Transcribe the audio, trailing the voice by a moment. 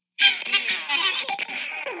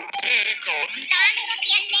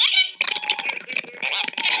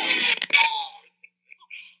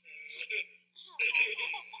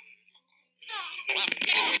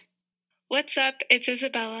What's up? It's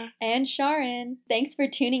Isabella. And Sharon. Thanks for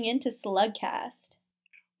tuning in to Slugcast.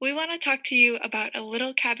 We want to talk to you about A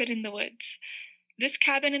Little Cabin in the Woods. This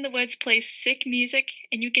cabin in the woods plays sick music,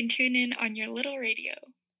 and you can tune in on your little radio.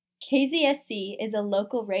 KZSC is a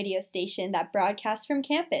local radio station that broadcasts from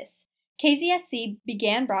campus. KZSC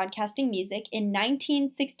began broadcasting music in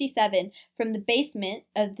 1967 from the basement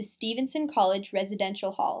of the Stevenson College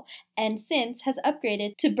Residential Hall, and since has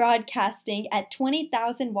upgraded to broadcasting at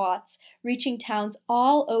 20,000 watts, reaching towns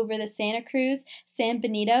all over the Santa Cruz, San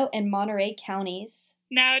Benito, and Monterey counties.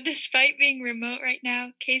 Now, despite being remote right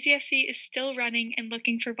now, KZSC is still running and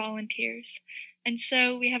looking for volunteers. And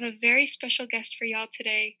so we have a very special guest for y'all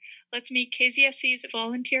today. Let's meet KZSC's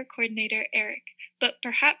volunteer coordinator, Eric, but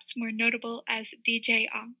perhaps more notable as DJ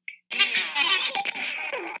Ankh.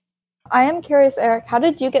 I am curious, Eric, how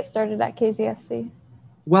did you get started at KZSC?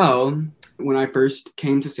 Well, when I first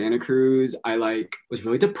came to Santa Cruz, I was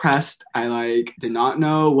really depressed. I did not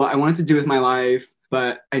know what I wanted to do with my life,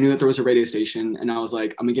 but I knew that there was a radio station, and I was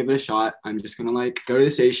like, I'm gonna give it a shot. I'm just gonna go to the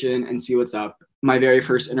station and see what's up. My very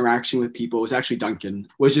first interaction with people was actually Duncan.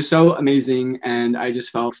 It was just so amazing, and I just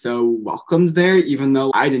felt so welcomed there, even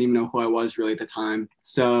though I didn't even know who I was really at the time.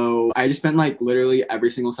 So I just spent literally every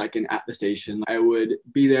single second at the station. I would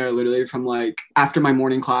be there literally from after my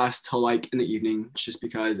morning class till in the evening, just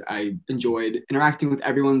because I enjoyed interacting with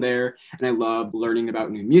everyone there, and I loved learning about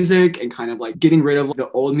new music and kind of getting rid of the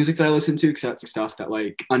old music that I listened to, because that's stuff that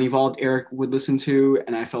unevolved Eric would listen to,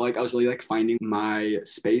 and I felt like I was really finding my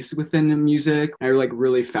space within the music. I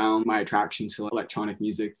really found my attraction to electronic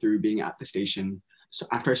music through being at the station. So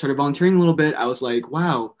after I started volunteering a little bit, I was like,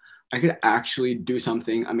 wow, I could actually do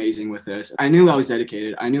something amazing with this. I knew I was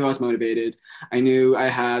dedicated. I knew I was motivated. I knew I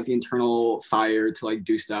had the internal fire to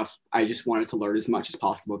do stuff. I just wanted to learn as much as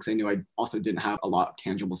possible because I knew I also didn't have a lot of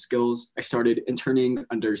tangible skills. I started interning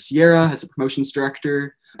under Sierra as a promotions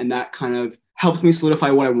director, and that kind of helped me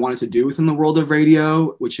solidify what I wanted to do within the world of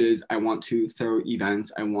radio, which is I want to throw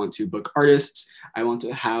events, I want to book artists, I want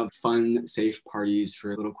to have fun, safe parties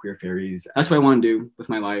for little queer fairies. That's what I want to do with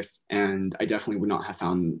my life, and I definitely would not have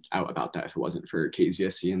found out about that if it wasn't for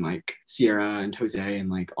KZSC and Sierra and Jose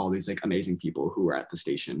and all these amazing people who were at the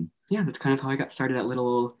station. Yeah, that's kind of how I got started at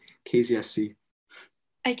little KZSC.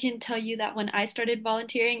 I can tell you that when I started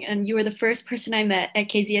volunteering, and you were the first person I met at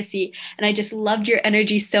KZSC, and I just loved your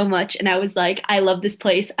energy so much, and I was like, I love this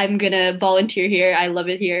place. I'm gonna volunteer here. I love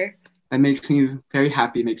it here. That makes me very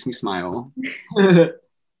happy. It makes me smile.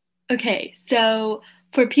 Okay, so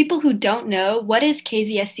for people who don't know, what is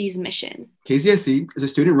KZSC's mission? KZSC is a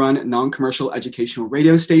student-run, non-commercial educational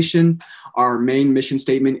radio station. Our main mission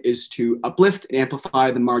statement is to uplift and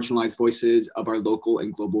amplify the marginalized voices of our local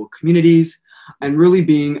and global communities, and really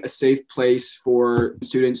being a safe place for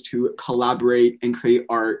students to collaborate and create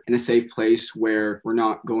art in a safe place where we're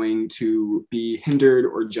not going to be hindered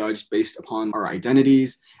or judged based upon our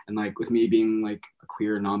identities. And with me being a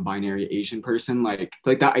queer, non-binary Asian person,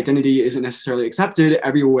 that identity isn't necessarily accepted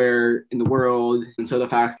everywhere in the world. And so the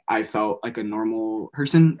fact I felt like a normal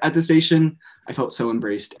person at the station, I felt so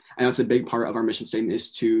embraced. And that's a big part of our mission statement,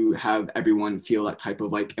 is to have everyone feel that type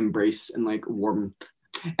of embrace and warmth.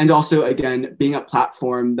 And also, again, being a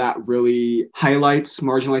platform that really highlights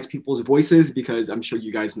marginalized people's voices, because I'm sure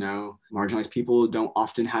you guys know marginalized people don't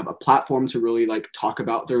often have a platform to really talk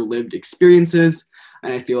about their lived experiences.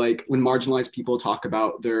 And I feel like when marginalized people talk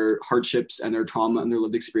about their hardships and their trauma and their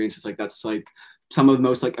lived experiences, that's some of the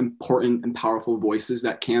most important and powerful voices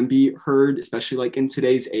that can be heard, especially in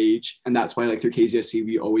today's age. And that's why through KZSC,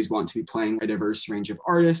 we always want to be playing a diverse range of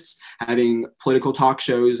artists, having political talk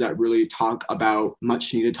shows that really talk about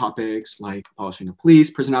much needed topics like abolishing the police,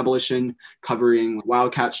 prison abolition, covering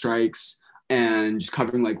wildcat strikes, and just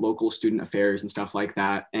covering local student affairs and stuff like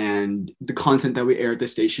that. And the content that we air at the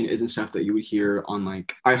station isn't stuff that you would hear on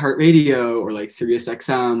iHeartRadio or Sirius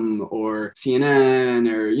XM or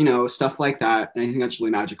CNN or, stuff like that. And I think that's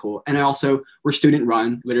really magical. And we're student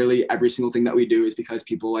run. Literally every single thing that we do is because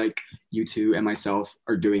people like you two and myself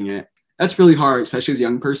are doing it. That's really hard, especially as a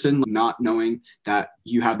young person, not knowing that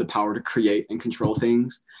you have the power to create and control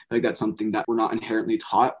things. That's something that we're not inherently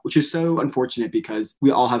taught, which is so unfortunate because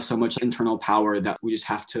we all have so much internal power that we just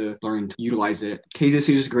have to learn to utilize it. KZSC is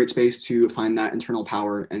just a great space to find that internal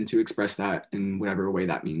power and to express that in whatever way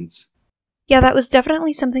that means. Yeah, that was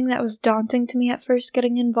definitely something that was daunting to me at first,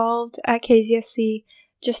 getting involved at KZSC,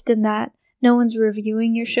 just in that no one's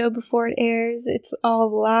reviewing your show before it airs. It's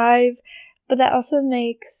all live, but that also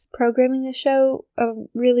makes programming the show a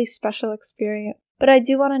really special experience. But I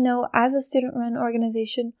do want to know, as a student-run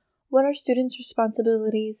organization, what are students'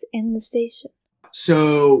 responsibilities in the station?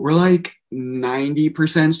 So we're like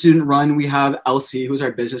 90% student run. We have Elsie, who's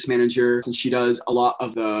our business manager, and she does a lot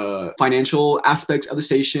of the financial aspects of the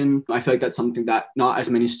station. I feel like that's something that not as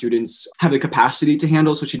many students have the capacity to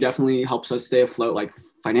handle. So she definitely helps us stay afloat, like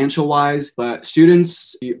financial wise. But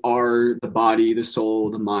students are the body, the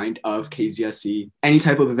soul, the mind of KZSE. Any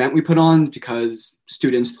type of event we put on, because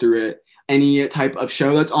students through it, any type of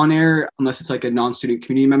show that's on air, unless it's like a non-student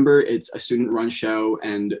community member, it's a student-run show,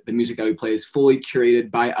 and the music that we play is fully curated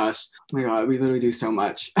by us. Oh my God, we literally do so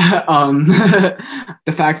much. The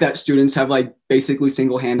fact that students have like basically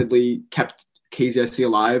single-handedly kept KZSE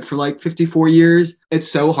alive for like 54 years. It's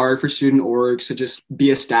so hard for student orgs to just be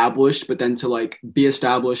established, but then to like be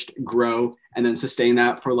established, grow, and then sustain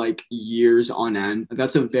that for like years on end.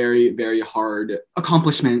 That's a very, very hard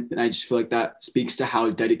accomplishment. And I just feel like that speaks to how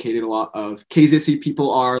dedicated a lot of KZSE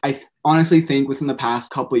people are. I honestly think within the past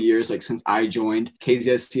couple of years, like since I joined,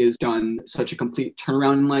 KZSE has done such a complete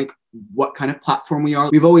turnaround in like what kind of platform we are.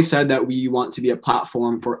 We've always said that we want to be a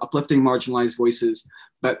platform for uplifting marginalized voices,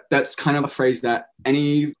 but that's kind of a phrase that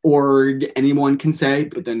any org, anyone can say,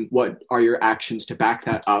 but then what are your actions to back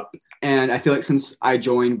that up? And I feel like since I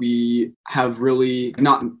joined, we have really,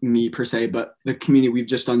 not me per se, but the community, we've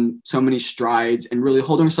just done so many strides and really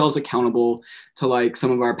holding ourselves accountable to like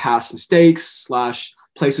some of our past mistakes /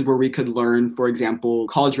 places where we could learn. For example,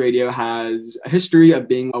 college radio has a history of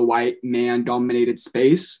being a white man dominated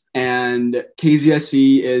space, and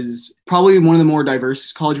KZSE is probably one of the more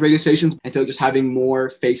diverse college radio stations. I feel like just having more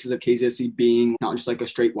faces of KZSE being not just like a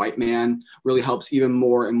straight white man really helps even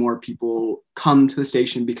more and more people come to the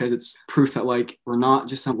station, because it's proof that like we're not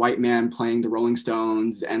just a white man playing the Rolling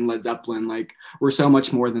Stones and Led Zeppelin. Like we're so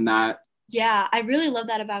much more than that. Yeah, I really love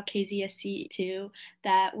that about KZSE too,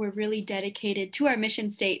 that we're really dedicated to our mission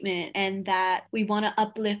statement and that we want to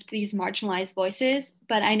uplift these marginalized voices.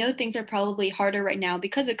 But I know things are probably harder right now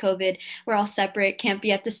because of COVID. We're all separate, can't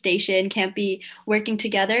be at the station, can't be working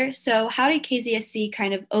together. So how did KZSE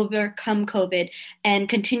kind of overcome COVID and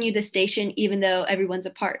continue the station even though everyone's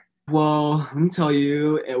apart? Well, let me tell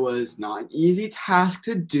you, it was not an easy task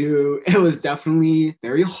to do. It was definitely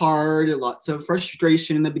very hard, lots of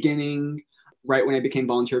frustration in the beginning. Right when I became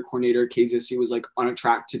volunteer coordinator, KZSE was like on a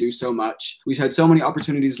track to do so much. We had so many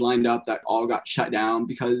opportunities lined up that all got shut down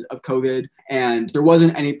because of COVID, and there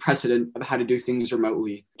wasn't any precedent of how to do things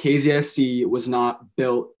remotely. KZSE was not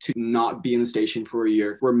built to not be in the station for a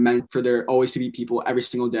year. We're meant for there always to be people every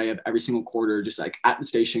single day of every single quarter, just like at the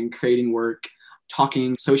station, creating work,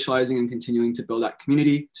 talking, socializing, and continuing to build that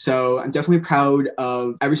community. So I'm definitely proud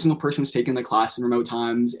of every single person who's taken the class in remote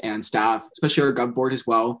times, and staff, especially our Gov board as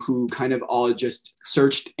well, who kind of all just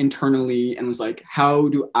searched internally and was like, how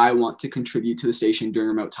do I want to contribute to the station during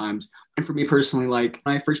remote times? And for me personally, like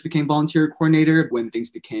when I first became volunteer coordinator, when things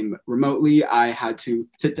became remotely, I had to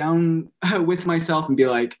sit down with myself and be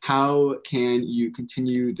like, how can you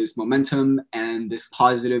continue this momentum and this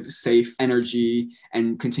positive, safe energy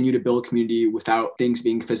and continue to build community without things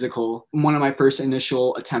being physical? One of my first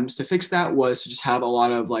initial attempts to fix that was to just have a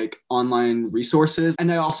lot of like online resources.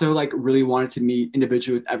 And I also like really wanted to meet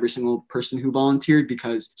individually with every single person who volunteered,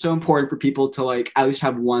 because it's so important for people to like at least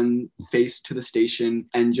have one face to the station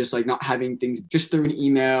and just like not having things just through an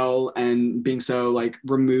email and being so like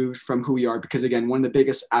removed from who we are. Because again, one of the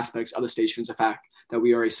biggest aspects of the station is the fact that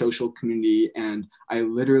we are a social community. And I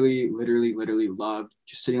literally loved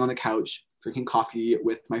just sitting on the couch, drinking coffee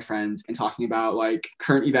with my friends and talking about like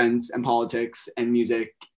current events and politics and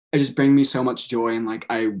music. It just brings me so much joy, and like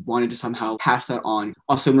I wanted to somehow pass that on.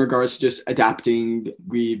 Also in regards to just adapting,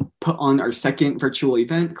 we put on our second virtual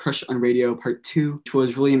event, Crush on Radio Part 2, which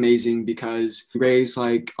was really amazing because we raised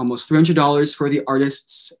like almost $300 for the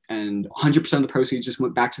artists, and 100% of the proceeds just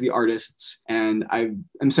went back to the artists. And I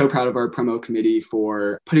am so proud of our promo committee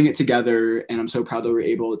for putting it together, and I'm so proud that we're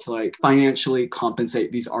able to like financially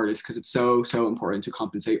compensate these artists, because it's so important to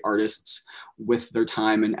compensate artists with their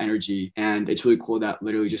time and energy. And it's really cool that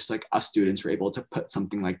literally just like us students were able to put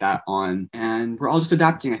something like that on, and we're all just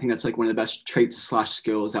adapting. I think that's like one of the best traits /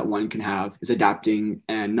 skills that one can have, is adapting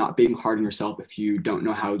and not being hard on yourself if you don't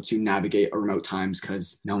know how to navigate a remote times,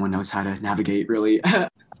 because no one knows how to navigate really.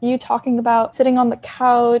 You talking about sitting on the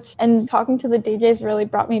couch and talking to the DJs really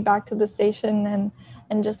brought me back to the station and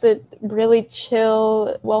just the really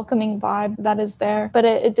chill, welcoming vibe that is there. But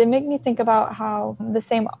it did make me think about how the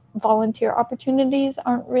same volunteer opportunities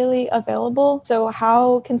aren't really available. So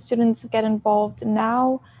how can students get involved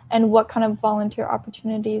now, and what kind of volunteer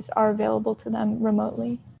opportunities are available to them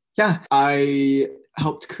remotely? Yeah, I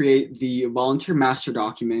helped create the volunteer master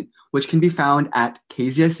document, which can be found at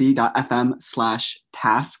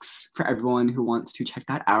kzse.fm/tasks for everyone who wants to check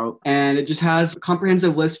that out. And it just has a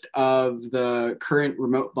comprehensive list of the current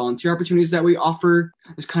remote volunteer opportunities that we offer.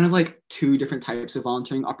 There's kind of like two different types of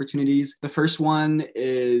volunteering opportunities. The first one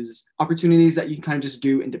is opportunities that you can kind of just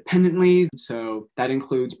do independently. So that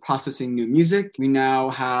includes processing new music. We now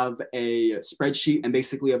have a spreadsheet, and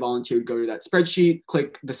basically a volunteer would go to that spreadsheet,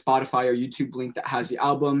 click the Spotify or YouTube link that has the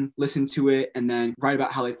album, listen to it, and then write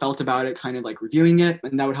about how they felt about it, kind of like reviewing it.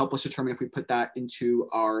 And that would help us determine if we put that into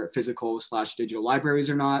our physical/digital libraries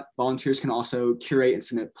or not. Volunteers can also curate and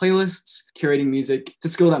submit playlists. Curating music, it's a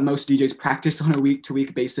skill that most DJs practice on a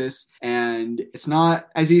week-to-week basis. And it's not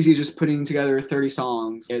as easy as just putting together 30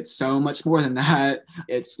 songs. It's so much more than that.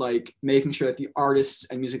 It's like making sure that the artists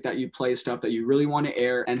and music that you play is stuff that you really want to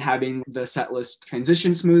air, and having the set list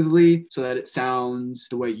transition smoothly so that it sounds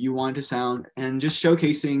the way you want it to sound, and just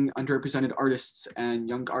showcasing underrepresented artists and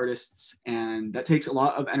young artists. And that takes a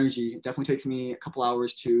lot of energy. It definitely takes me a couple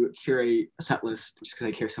hours to curate a set list, just because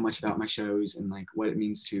I care so much about my shows and like what it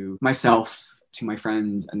means to myself, to my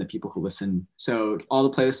friends, and the people who listen. So all the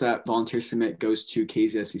playlists that volunteers submit goes to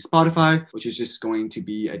KZSE Spotify, which is just going to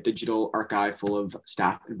be a digital archive full of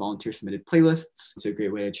staff and volunteer submitted playlists. It's a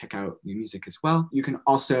great way to check out new music as well. You can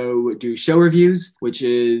also do show reviews, which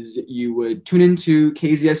is you would tune into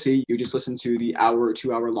KZSE, you just listen to the hour or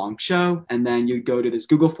 2 hour long show, and then you go to this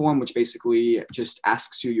Google form, which basically just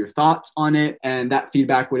asks you your thoughts on it. And that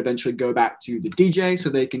feedback would eventually go back to the DJ so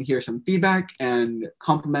they can hear some feedback and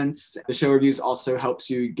compliments. The show reviews also helps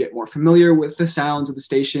you get more familiar with the sounds of the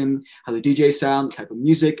station, how the DJ sound, the type of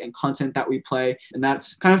music and content that we play. And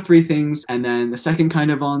that's kind of three things. And then the second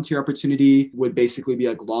kind of volunteer opportunity would basically be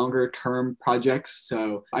like longer term projects.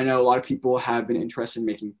 So I know a lot of people have been interested in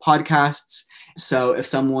making podcasts. So if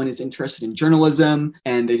someone is interested in journalism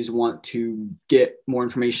and they just want to get more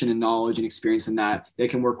information and knowledge and experience in that, they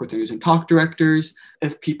can work with the news and talk directors.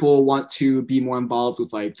 If people want to be more involved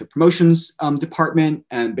with like the promotions department,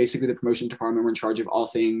 and basically the promotion department, we're in charge of all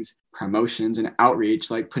things promotions and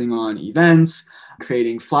outreach, like putting on events,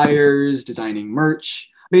 creating flyers, designing merch.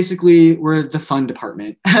 Basically, we're the fun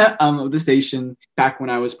department of the station. Back when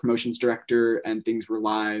I was promotions director and things were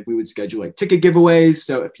live, we would schedule like ticket giveaways.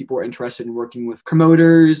 So if people were interested in working with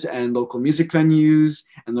promoters and local music venues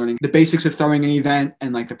and learning the basics of throwing an event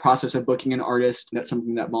and like the process of booking an artist, that's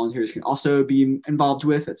something that volunteers can also be involved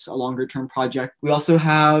with. It's a longer term project. We also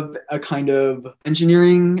have a kind of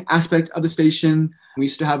engineering aspect of the station. We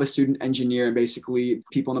used to have a student engineer, and basically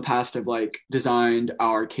people in the past have like designed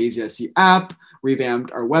our KZSE app,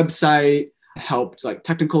 revamped our website, helped like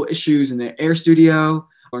technical issues in the Air Studio,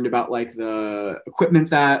 learned about like the equipment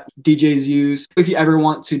that DJs use. If you ever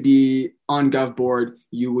want to be on Gov Board,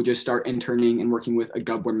 you would just start interning and working with a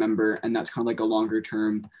Gov Board member, and that's kind of like a longer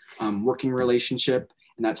term working relationship.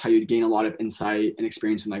 And that's how you'd gain a lot of insight and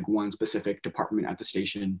experience in like one specific department at the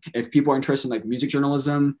station. If people are interested in like music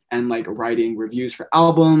journalism and like writing reviews for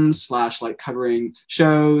albums / like covering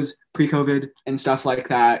shows pre-COVID and stuff like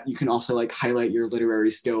that, you can also like highlight your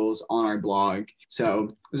literary skills on our blog. So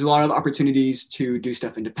there's a lot of opportunities to do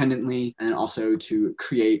stuff independently and also to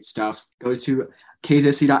create stuff. Go to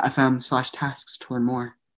kzse.fm/tasks to learn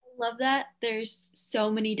more. Love that there's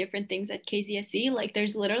so many different things at KZSE. Like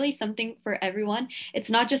there's literally something for everyone.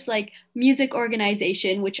 It's not just like music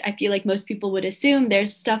organization, which I feel like most people would assume.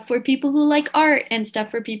 There's stuff for people who like art, and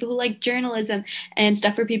stuff for people who like journalism, and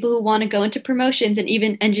stuff for people who want to go into promotions, and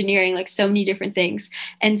even engineering, like so many different things.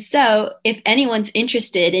 And so if anyone's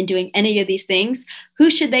interested in doing any of these things,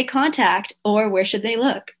 who should they contact, or where should they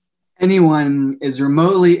look? Anyone is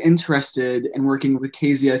remotely interested in working with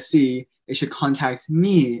KZSE, they should contact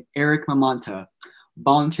me, Eric Mamanta,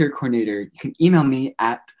 volunteer coordinator. You can email me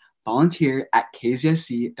at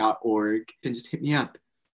volunteer@kzse.org and just hit me up.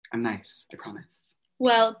 I'm nice, I promise.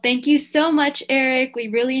 Well, thank you so much, Eric. We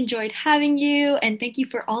really enjoyed having you, and thank you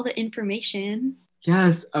for all the information.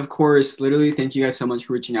 Yes, of course. Literally, thank you guys so much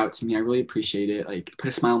for reaching out to me. I really appreciate it. Like, put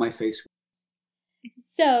a smile on my face.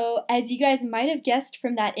 So, as you guys might have guessed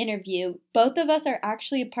from that interview, both of us are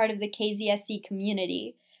actually a part of the KZSE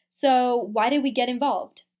community. So, why did we get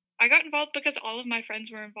involved? I got involved because all of my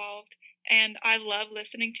friends were involved, and I love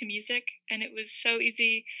listening to music, and it was so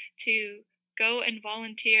easy to go and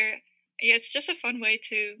volunteer. It's just a fun way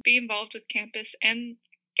to be involved with campus and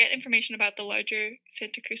get information about the larger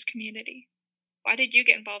Santa Cruz community. Why did you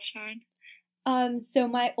get involved, Sean? So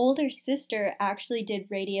my older sister actually did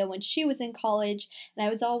radio when she was in college, and I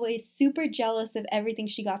was always super jealous of everything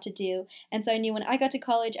she got to do. And so I knew when I got to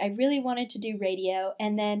college, I really wanted to do radio.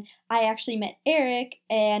 And then I actually met Eric,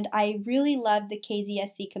 and I really loved the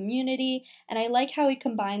KZSC community, and I like how it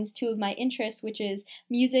combines two of my interests, which is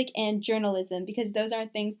music and journalism, because those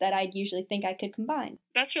aren't things that I'd usually think I could combine.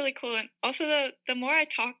 That's really cool. And also the more I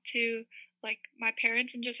talk to like my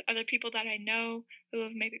parents and just other people that I know who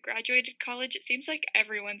have maybe graduated college, it seems like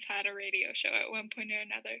everyone's had a radio show at one point or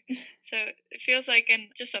another. So it feels like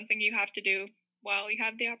just something you have to do while you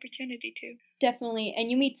have the opportunity to. Definitely. And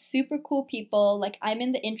you meet super cool people. Like, I'm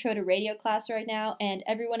in the intro to radio class right now, and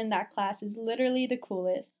everyone in that class is literally the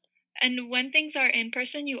coolest. And when things are in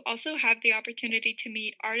person, you also have the opportunity to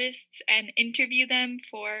meet artists and interview them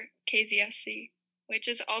for KZSC, which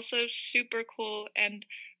is also super cool and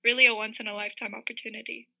really a once in a lifetime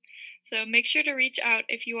opportunity. So make sure to reach out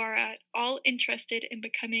if you are at all interested in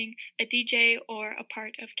becoming a DJ or a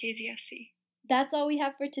part of KZSC. That's all we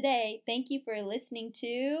have for today. Thank you for listening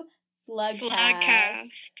to Slugcast.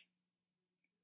 Slugcast.